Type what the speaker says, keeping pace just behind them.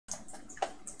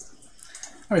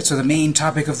Alright, so the main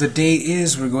topic of the day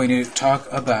is we're going to talk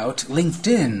about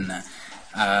LinkedIn.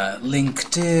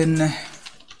 LinkedIn,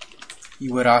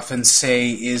 you would often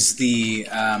say, is the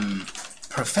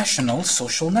professional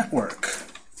social network.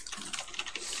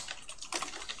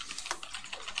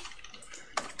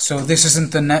 So this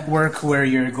isn't the network where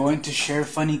you're going to share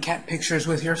funny cat pictures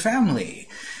with your family.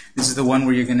 This is the one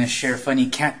where you're going to share funny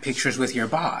cat pictures with your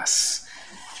boss.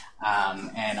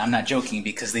 And I'm not joking,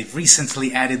 because they've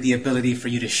recently added the ability for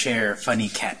you to share funny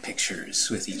cat pictures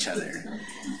with each other.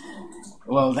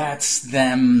 Well, that's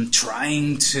them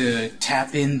trying to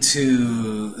tap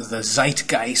into the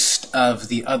zeitgeist of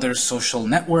the other social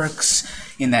networks,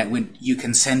 in that when you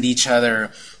can send each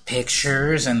other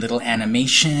pictures and little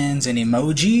animations and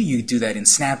emoji. You do that in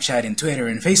Snapchat and Twitter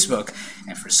and Facebook.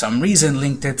 And for some reason,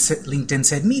 LinkedIn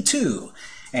said, me too.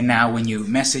 And now when you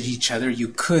message each other, you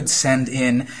could send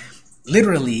in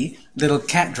literally little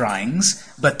cat drawings,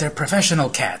 but they're professional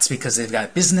cats because they've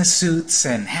got business suits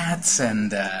and hats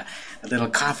and a little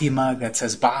coffee mug that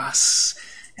says boss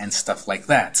and stuff like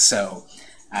that. So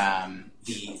let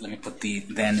me put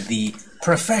the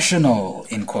professional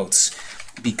in quotes,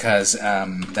 because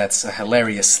that's a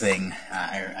hilarious thing.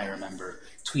 I remember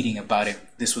tweeting about it.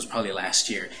 This was probably last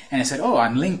year, and I said, "Oh,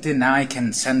 on LinkedIn now I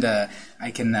can send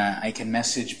I can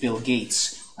message Bill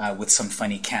Gates with some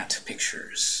funny cat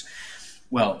pictures."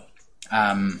 Well,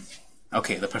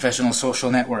 okay, the professional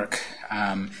social network.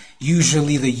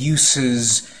 Usually the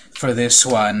uses for this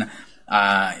one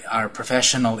are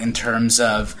professional in terms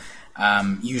of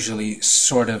usually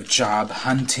sort of job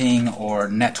hunting or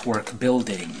network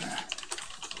building.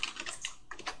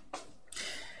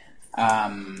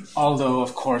 Although,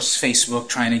 of course, Facebook,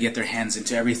 trying to get their hands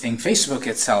into everything, Facebook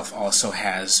itself also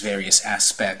has various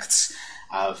aspects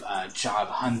of job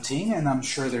hunting, and I'm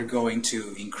sure they're going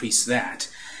to increase that.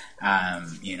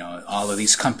 You know, all of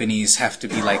these companies have to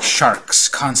be like sharks,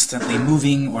 constantly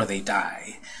moving or they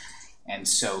die. And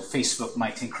so Facebook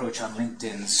might encroach on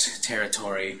LinkedIn's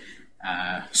territory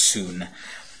soon.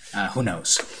 Who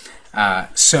knows?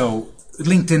 So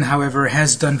LinkedIn, however,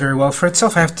 has done very well for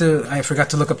itself. I forgot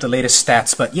to look up the latest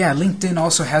stats, but yeah, LinkedIn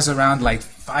also has around like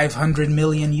 500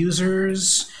 million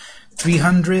users,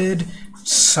 300,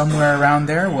 somewhere around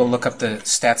there. We'll look up the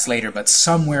stats later, but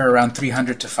somewhere around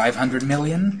 300 to 500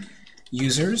 million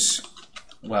users.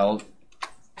 Well,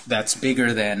 that's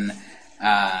bigger than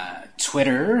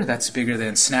Twitter, that's bigger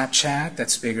than Snapchat,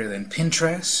 that's bigger than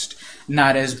Pinterest,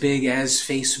 not as big as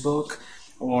Facebook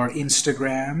or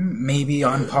Instagram, maybe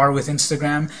on par with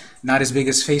Instagram, not as big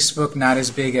as Facebook, not as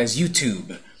big as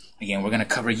YouTube. Again, we're going to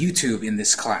cover YouTube in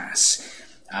this class,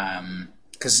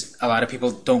 because a lot of people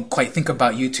don't quite think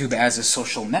about YouTube as a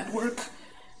social network,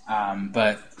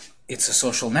 but it's a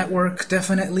social network,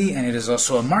 definitely, and it is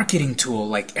also a marketing tool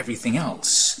like everything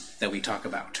else that we talk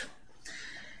about.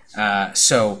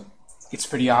 So it's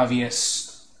pretty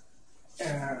obvious.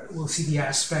 We'll see the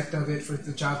aspect of it for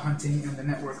the job hunting and the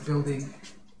network building.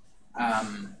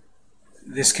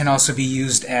 This can also be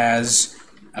used as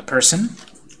a person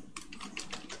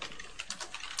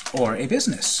or a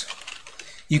business.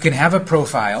 You can have a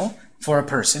profile for a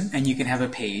person, and you can have a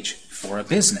page for a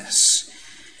business.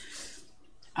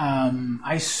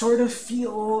 I sort of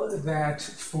feel that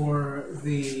for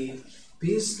the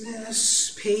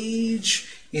business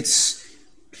page,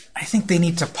 I think they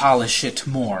need to polish it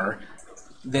more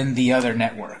than the other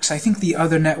networks. I think the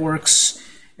other networks,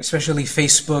 especially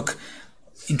Facebook,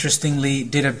 interestingly,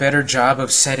 did a better job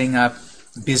of setting up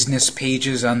business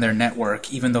pages on their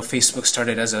network, even though Facebook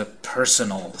started as a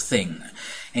personal thing.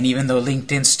 And even though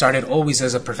LinkedIn started always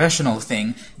as a professional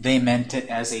thing, they meant it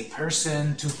as a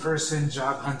person-to-person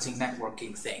job hunting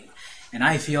networking thing. And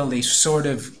I feel they sort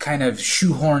of kind of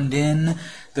shoehorned in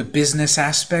the business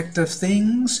aspect of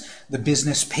things, the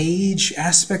business page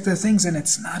aspect of things, and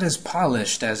it's not as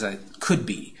polished as it could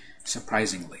be,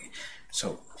 surprisingly.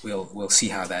 So we'll see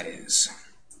how that is.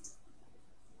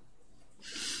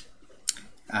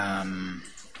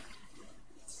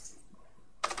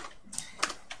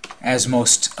 As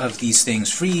most of these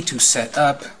things free to set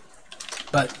up,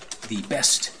 but the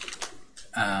best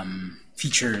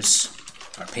features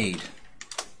are paid.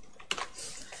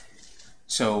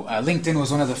 So LinkedIn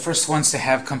was one of the first ones to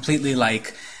have completely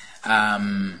like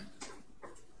not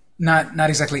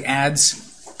exactly ads,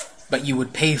 but you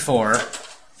would pay for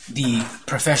the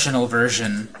professional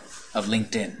version of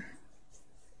LinkedIn.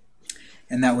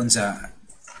 And that one's a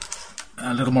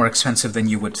little more expensive than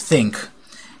you would think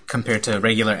compared to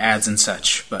regular ads and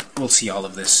such, but we'll see all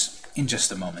of this in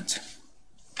just a moment.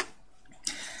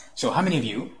 So how many of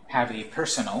you have a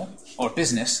personal or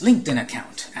business LinkedIn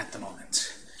account at the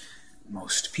moment?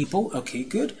 Most people. Okay,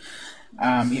 good.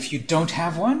 If you don't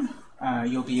have one,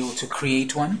 you'll be able to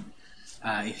create one.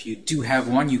 If you do have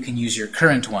one, you can use your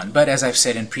current one. But as I've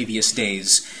said in previous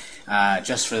days,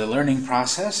 just for the learning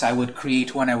process, I would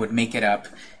create one, I would make it up,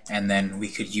 and then we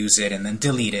could use it and then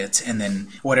delete it, and then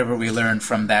whatever we learn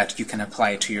from that, you can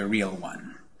apply to your real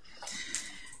one.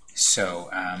 So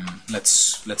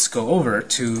let's go over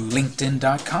to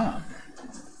LinkedIn.com.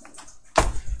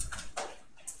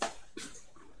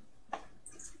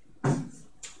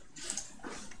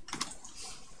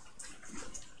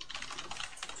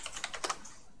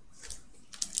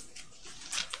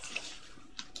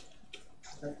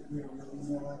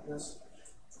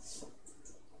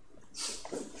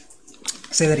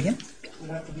 Say that again? Would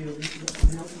it have to be a real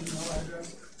email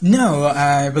address? No,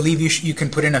 I believe you can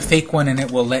put in a fake one and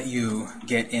it will let you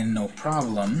get in no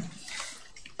problem.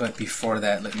 But before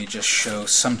that, let me just show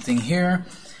something here.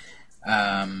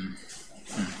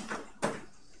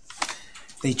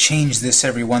 They change this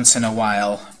every once in a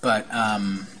while, but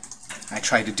I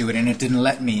tried to do it and it didn't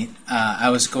let me.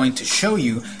 I was going to show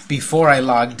you, before I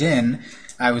logged in,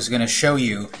 I was going to show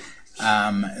you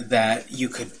that you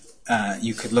could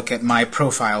look at my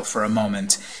profile for a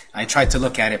moment. I tried to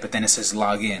look at it, but then it says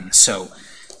log in. So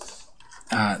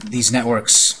these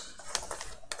networks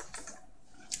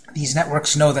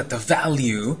know that the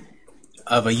value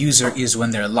of a user is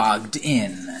when they're logged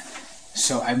in.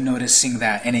 So I'm noticing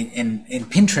that, and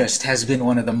Pinterest has been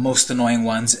one of the most annoying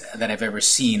ones that I've ever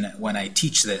seen when I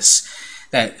teach this,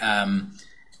 that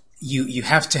you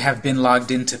have to have been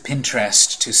logged into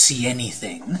Pinterest to see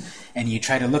anything, and you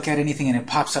try to look at anything and it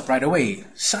pops up right away,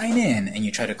 sign in, and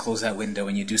you try to close that window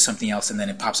and you do something else and then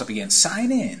it pops up again,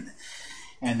 sign in.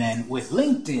 And then with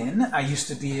LinkedIn, I used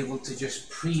to be able to just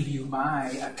preview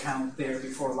my account there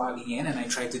before logging in, and I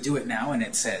tried to do it now and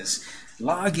it says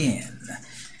log in.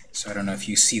 So I don't know if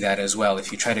you see that as well.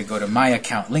 If you try to go to my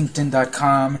account,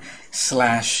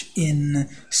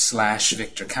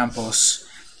 linkedin.com/in/Victor Campos,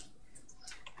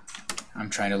 I'm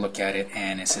trying to look at it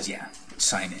and it says, yeah,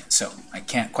 sign in. So I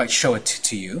can't quite show it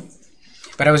to you.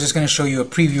 But I was just going to show you a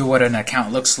preview of what an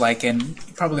account looks like, and you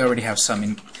probably already have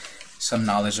some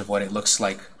knowledge of what it looks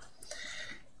like.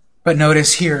 But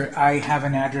notice here, I have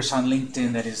an address on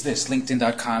LinkedIn that is this,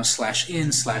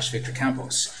 linkedin.com/in/Victor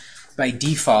Campos. By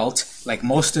default, like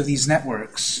most of these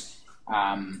networks,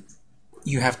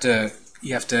 you have to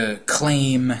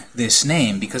claim this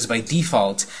name, because by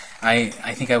default, I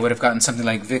think I would have gotten something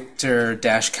like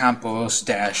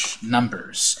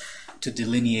Victor-Campos-numbers to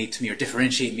delineate me or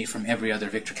differentiate me from every other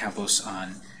Victor Campos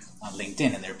on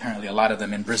LinkedIn, and there are apparently a lot of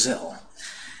them in Brazil.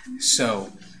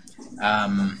 So,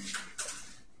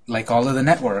 like all of the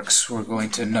networks, we're going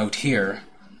to note here,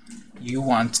 you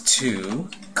want to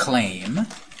claim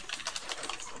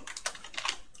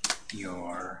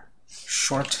your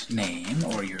short name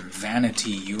or your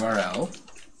vanity URL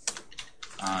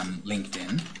on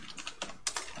LinkedIn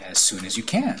as soon as you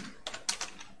can.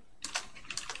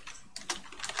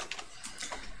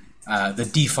 The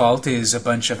default is a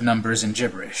bunch of numbers and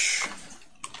gibberish.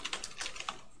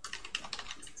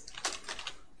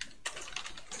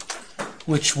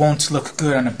 Which won't look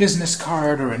good on a business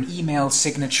card or an email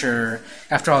signature.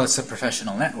 After all, it's a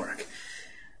professional network.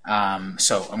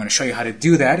 So I'm going to show you how to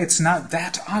do that. It's not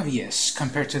that obvious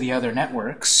compared to the other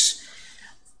networks.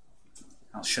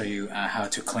 I'll show you how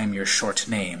to claim your short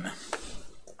name.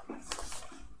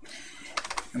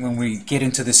 And when we get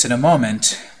into this in a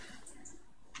moment,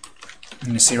 I'm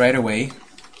going to say right away,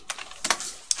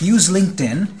 use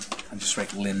LinkedIn. I'll just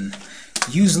write Lin.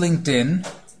 Use LinkedIn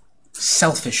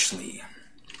selfishly.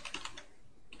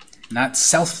 Not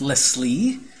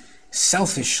selflessly,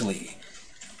 selfishly.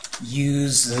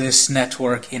 Use this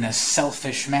network in a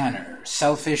selfish manner.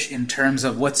 Selfish in terms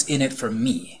of what's in it for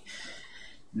me,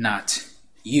 not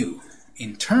you.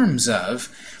 In terms of,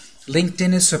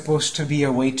 LinkedIn is supposed to be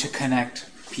a way to connect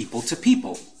people to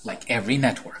people, like every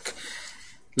network.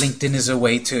 LinkedIn is a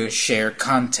way to share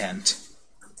content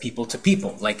people to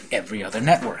people, like every other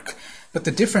network. But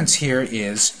the difference here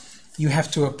is you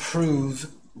have to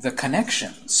approve the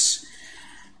connections.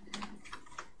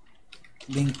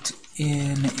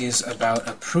 LinkedIn is about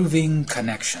approving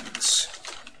connections.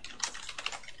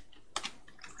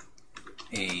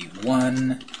 A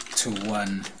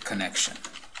one-to-one connection.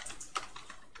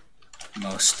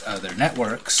 Most other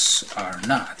networks are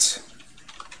not.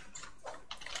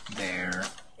 They're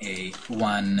a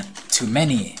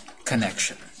one-to-many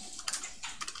connection.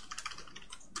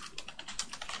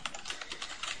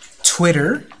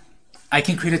 Twitter, I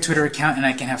can create a Twitter account and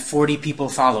I can have 40 people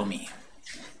follow me.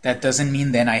 That doesn't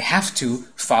mean then I have to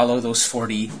follow those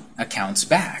 40 accounts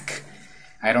back.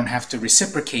 I don't have to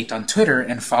reciprocate on Twitter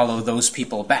and follow those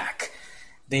people back.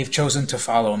 They've chosen to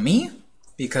follow me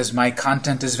because my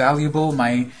content is valuable,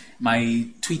 my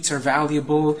tweets are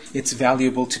valuable, it's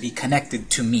valuable to be connected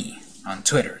to me on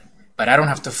Twitter. But I don't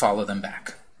have to follow them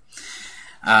back.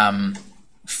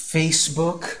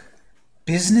 Facebook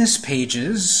business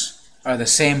pages are the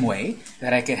same way,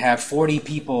 that I could have 40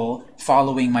 people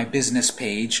following my business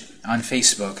page on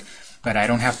Facebook, but I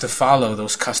don't have to follow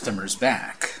those customers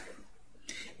back.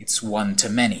 It's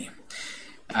one-to-many.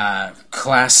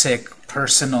 Classic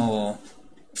personal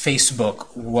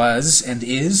Facebook was and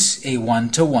is a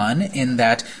one-to-one in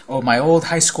that, oh, my old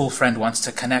high school friend wants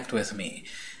to connect with me.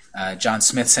 John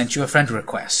Smith sent you a friend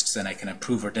request, then I can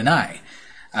approve or deny.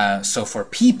 So for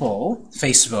people,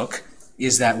 Facebook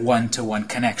is that one-to-one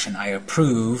connection. I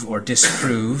approve or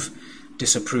disapprove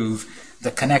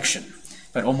the connection.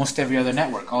 But almost every other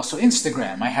network, also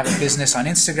Instagram. I have a business on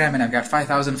Instagram and I've got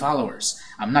 5,000 followers.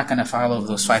 I'm not going to follow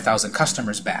those 5,000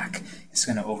 customers back. It's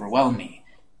going to overwhelm me.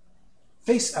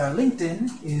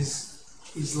 LinkedIn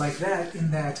is like that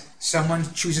in that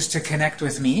someone chooses to connect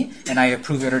with me and I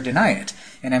approve it or deny it.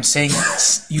 And I'm saying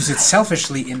use it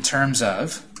selfishly in terms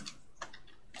of,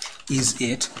 is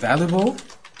it valuable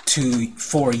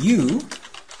for you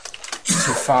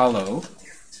to follow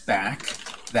back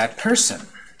that person?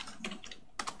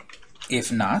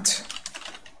 If not,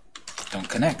 don't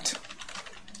connect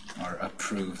or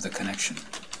approve the connection.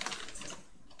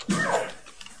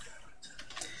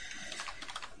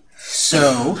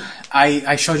 So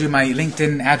I showed you my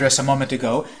LinkedIn address a moment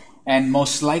ago, and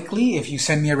most likely if you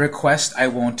send me a request, I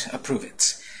won't approve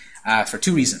it for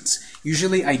two reasons.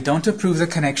 Usually I don't approve the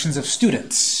connections of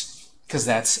students, because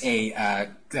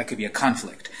that could be a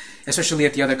conflict, especially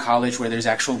at the other college where there's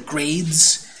actual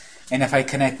grades. And if I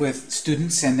connect with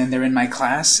students and then they're in my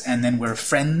class and then we're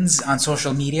friends on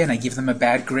social media and I give them a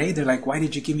bad grade, they're like, why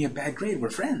did you give me a bad grade? We're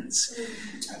friends.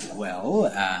 Well,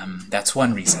 that's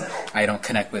one reason I don't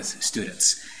connect with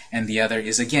students. And the other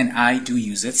is, again, I do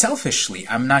use it selfishly.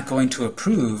 I'm not going to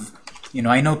approve.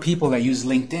 I know people that use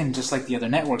LinkedIn just like the other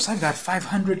networks. I've got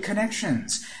 500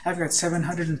 connections. I've got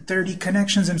 730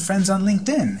 connections and friends on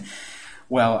LinkedIn.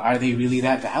 Well, are they really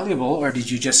that valuable, or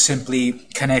did you just simply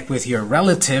connect with your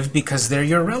relative because they're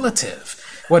your relative?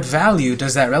 What value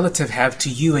does that relative have to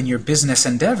you and your business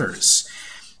endeavors?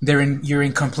 You're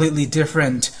in completely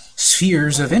different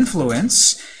spheres of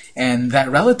influence, and that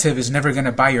relative is never going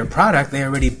to buy your product. They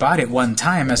already bought it one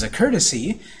time as a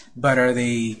courtesy, but are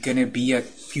they going to be a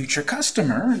future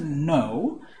customer?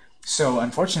 No. So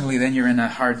unfortunately, then you're in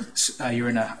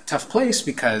a tough place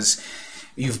because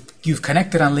you've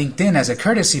connected on LinkedIn as a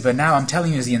courtesy, but now I'm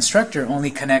telling you as the instructor,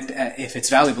 only connect if it's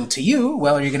valuable to you.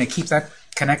 Well, are you going to keep that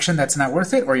connection that's not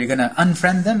worth it, or are you going to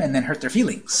unfriend them and then hurt their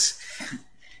feelings?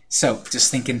 So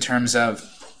just think in terms of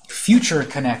future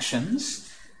connections.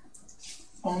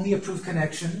 Only approve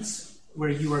connections where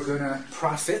you are going to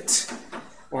profit,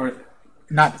 or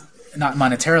not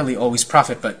monetarily always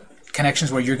profit, but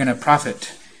connections where you're going to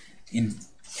profit, and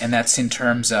that's in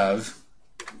terms of,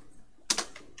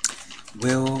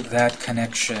 will that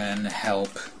connection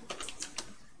help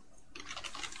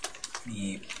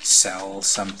me sell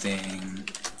something,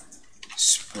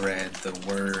 spread the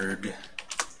word,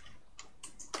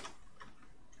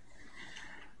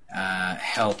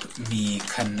 help me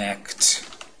connect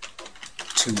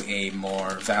to a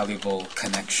more valuable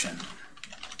connection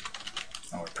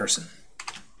or person?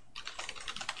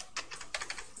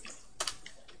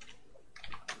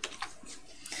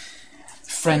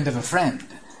 Friend of a friend.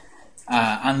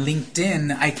 On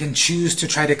LinkedIn, I can choose to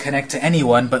try to connect to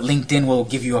anyone, but LinkedIn will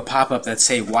give you a pop-up that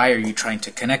say, why are you trying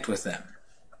to connect with them?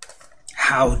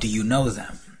 How do you know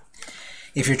them?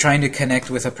 If you're trying to connect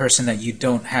with a person that you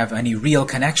don't have any real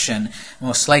connection,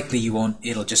 most likely you won't.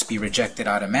 It'll just be rejected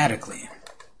automatically.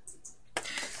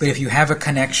 But if you have a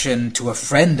connection to a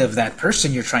friend of that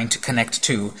person you're trying to connect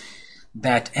to,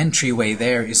 that entryway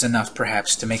there is enough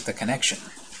perhaps to make the connection.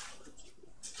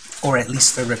 Or at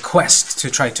least the request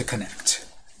to try to connect.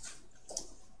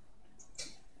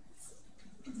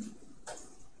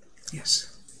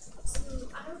 Yes? So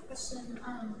I have a question.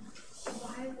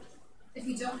 Why, if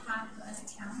you don't have an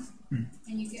account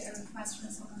and you get a request from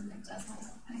someone that does have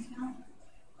an account,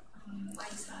 why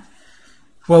is that?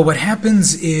 Well, what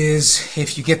happens is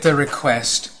if you get the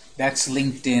request, that's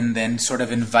LinkedIn then sort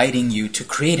of inviting you to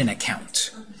create an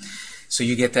account. So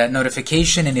you get that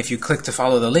notification, and if you click to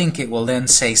follow the link, it will then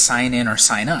say sign in or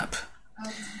sign up.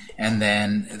 Okay. And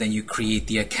then you create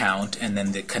the account, and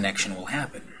then the connection will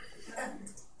happen.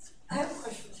 I have a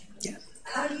question. Yeah.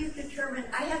 How do you determine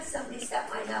determine, I had somebody set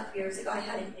mine up years ago, I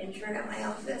had an intern at my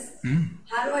office. Mm.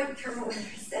 How do I determine whether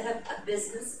to set up a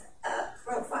business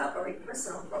profile or a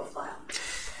personal profile?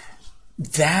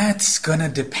 That's gonna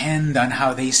depend on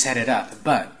how they set it up.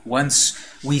 But once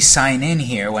we sign in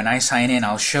here, when I sign in,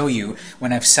 I'll show you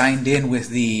when I've signed in with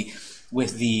the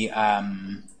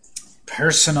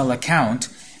personal account,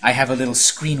 I have a little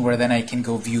screen where then I can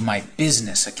go view my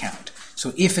business account.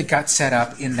 So if it got set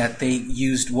up in that they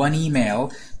used one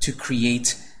email to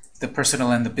create the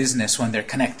personal and the business when they're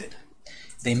connected,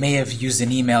 they may have used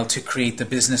an email to create the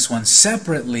business one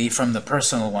separately from the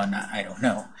personal one. I don't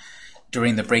know.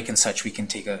 During the break and such, we can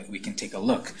take a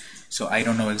look. So I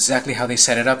don't know exactly how they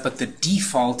set it up, but the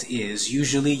default is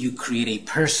usually you create a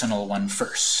personal one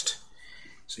first.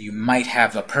 So you might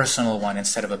have a personal one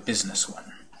instead of a business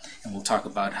one. And we'll talk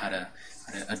about how to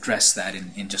address that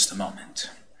in just a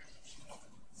moment.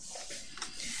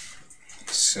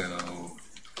 So,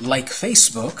 like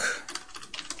Facebook,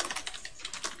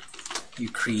 you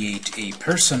create a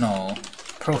personal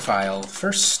profile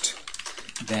first,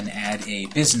 then add a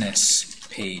business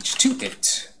page to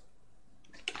it.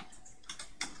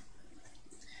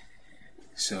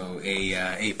 So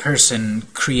a person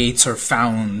creates or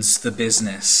founds the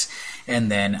business, and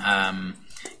then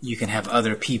you can have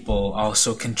other people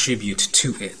also contribute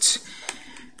to it.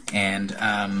 And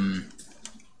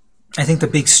I think the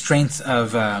big strength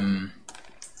of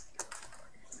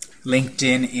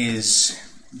LinkedIn is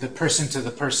the person to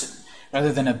the person,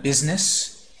 rather than a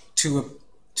business to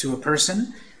a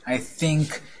person. I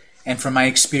think, and from my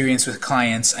experience with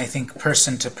clients, I think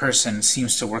person to person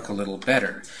seems to work a little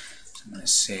better. So I'm going to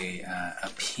say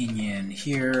opinion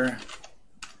here.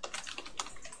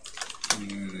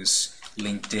 Use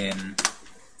LinkedIn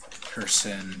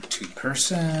person to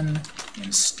person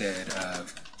instead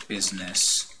of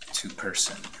business to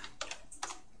person.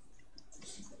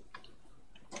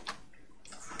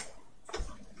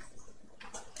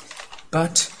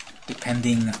 But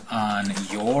depending on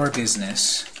your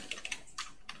business,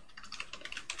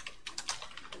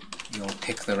 you'll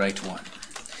pick the right one.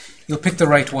 You'll pick the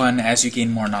right one as you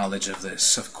gain more knowledge of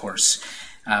this, of course.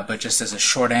 But just as a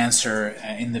short answer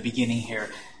in the beginning here,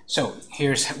 so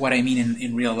here's what I mean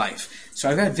in real life. So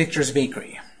I've got Victor's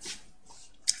Bakery.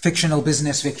 Fictional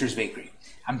business, Victor's Bakery.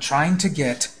 I'm trying to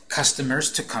get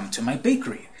customers to come to my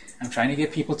bakery. I'm trying to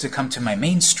get people to come to my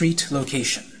Main Street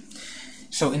location.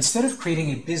 So instead of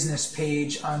creating a business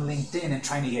page on LinkedIn and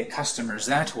trying to get customers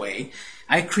that way,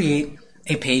 I create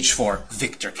a page for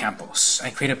Victor Campos. I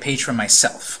create a page for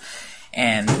myself.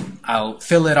 And I'll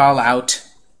fill it all out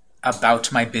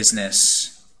about my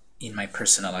business in my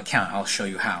personal account. I'll show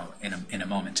you how in a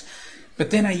moment. But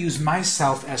then I use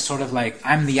myself as sort of like,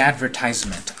 I'm the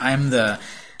advertisement.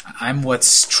 I'm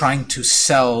what's trying to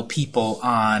sell people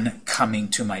on coming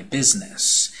to my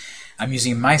business. I'm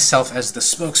using myself as the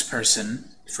spokesperson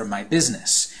for my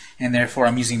business. And therefore,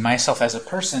 I'm using myself as a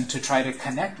person to try to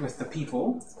connect with the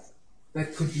people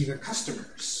that could be the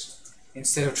customers.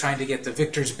 Instead of trying to get the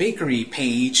Victor's Bakery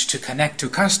page to connect to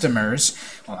customers,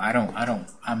 well,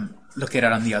 I'm look at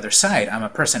it on the other side. I'm a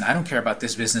person. I don't care about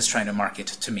this business trying to market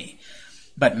to me.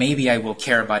 But maybe I will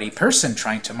care about a person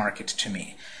trying to market to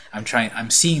me. I'm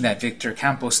seeing that Victor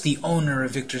Campos, the owner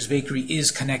of Victor's Bakery, is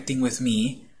connecting with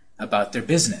me about their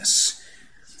business.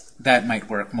 That might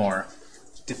work more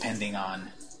depending on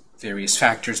various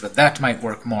factors, but that might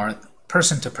work more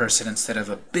person to person instead of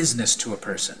a business to a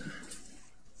person.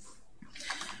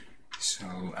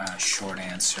 So, short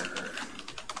answer.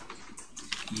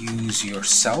 Use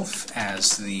yourself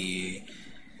as the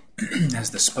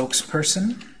as the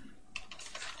spokesperson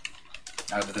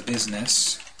of the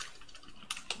business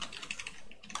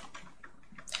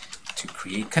to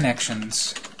create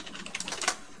connections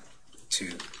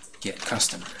to get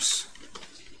customers.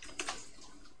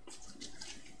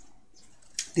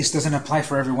 This doesn't apply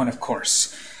for everyone, of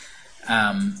course,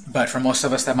 but for most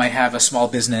of us that might have a small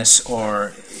business,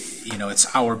 or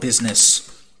it's our business,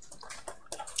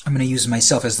 I'm going to use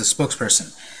myself as the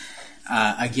spokesperson.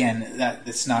 Again,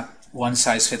 that's not one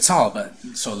size fits all. But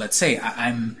so let's say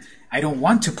I don't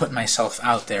want to put myself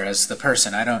out there as the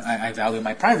person. I value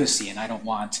my privacy, and I don't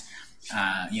want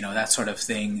that sort of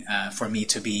thing for me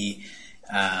to be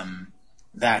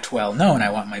that well known. I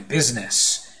want my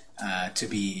business to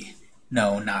be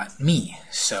known, not me.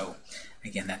 So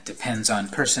again, that depends on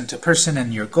person to person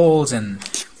and your goals and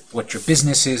what your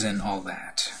business is and all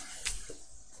that.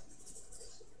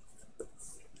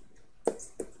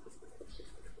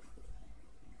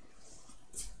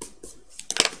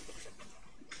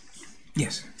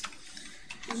 Yes?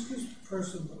 This is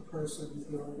person to person. Is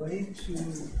there a way to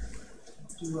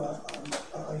do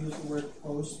I'll use the word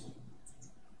post,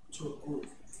 to a group.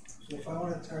 So if I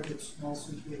want to target small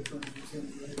CPA firms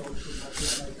within the adult my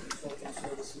consulting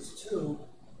services too,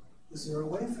 is there a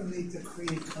way for me to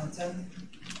create content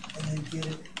and then get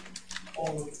it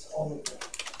all of them?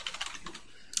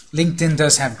 LinkedIn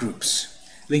does have groups.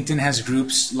 LinkedIn has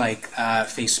groups like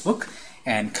Facebook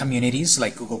and communities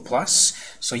like Google+.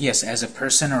 So yes, as a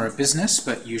person or a business,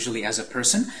 but usually as a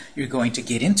person, you're going to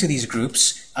get into these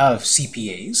groups of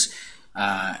CPAs,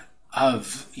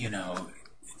 of,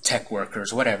 tech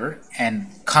workers, whatever, and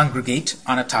congregate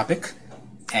on a topic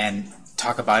and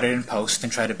talk about it and post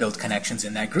and try to build connections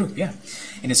in that group, yeah.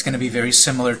 And it's going to be very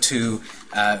similar to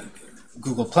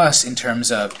Google Plus in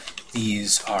terms of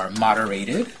these are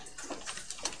moderated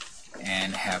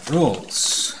and have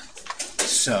rules.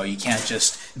 So you can't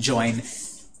just join,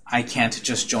 I can't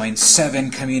just join 7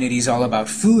 communities all about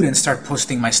food and start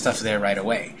posting my stuff there right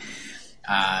away.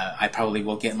 I probably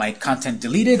will get my content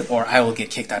deleted, or I will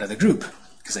get kicked out of the group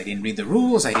because I didn't read the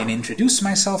rules, I didn't introduce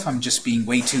myself, I'm just being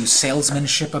way too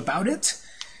salesmanship about it.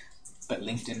 But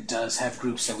LinkedIn does have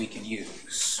groups that we can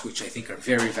use, which I think are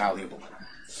very valuable.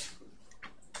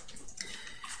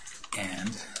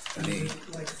 And they...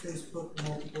 Like Facebook,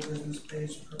 multiple business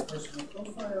page per personal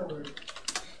profile, or?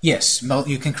 Yes,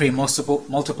 you can create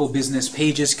multiple business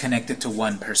pages connected to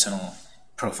one personal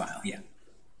profile, yeah.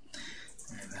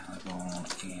 Available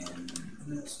in... And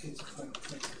then schizophrenic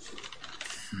transition.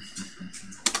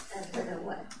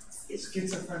 What?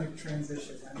 Schizophrenic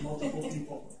transition and multiple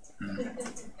people.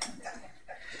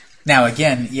 Now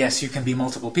again, yes, you can be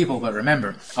multiple people, but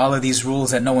remember, all of these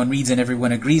rules that no one reads and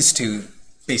everyone agrees to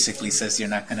basically says you're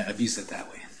not going to abuse it that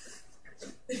way.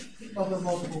 Well, the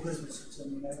multiple businesses. I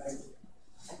mean,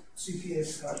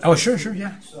 CPAs. Oh, sure,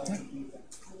 yeah. So Yeah.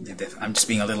 Yeah, I'm just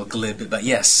being a little glib, but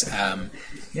yes,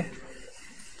 yeah.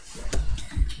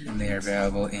 And they are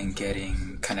available in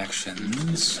getting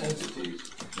connections.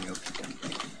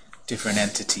 Different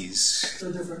entities.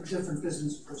 So different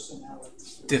business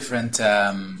personalities. Different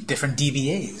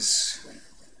DBAs.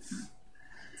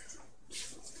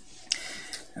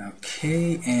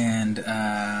 Okay, and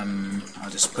I'll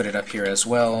just put it up here as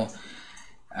well.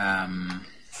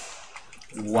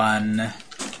 One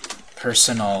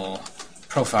personal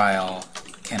profile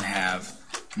can have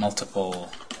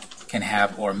multiple, can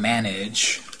have or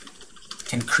manage,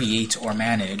 can create or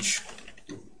manage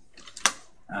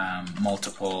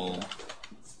multiple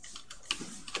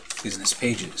business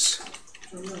pages.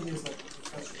 So it really is like a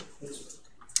professional Facebook.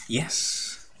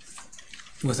 Yes,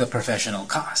 with a professional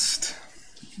cost.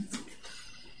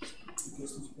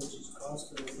 Business pages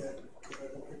cost, or is that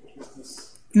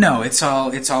business? No, it's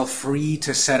all free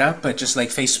to set up, but just like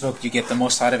Facebook, you get the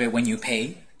most out of it when you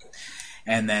pay.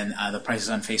 And then the prices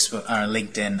on Facebook or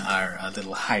LinkedIn are a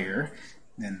little higher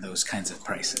than those kinds of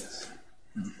prices.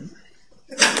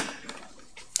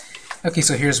 Okay,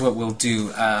 so here's what we'll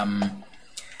do.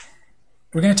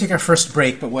 We're going to take our first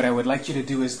break, but what I would like you to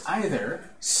do is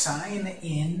either sign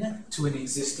in to an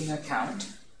existing account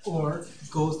or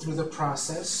go through the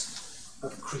process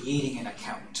of creating an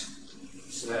account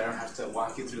so that I don't have to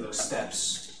walk you through those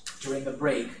steps. During the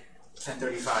break,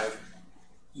 10:35,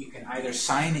 you can either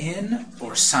sign in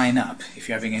or sign up. If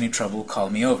you're having any trouble, call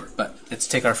me over. But let's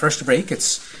take our first break.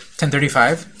 It's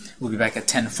 10:35. We'll be back at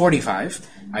 10:45.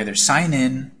 Either sign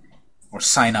in or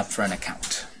sign up for an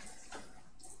account.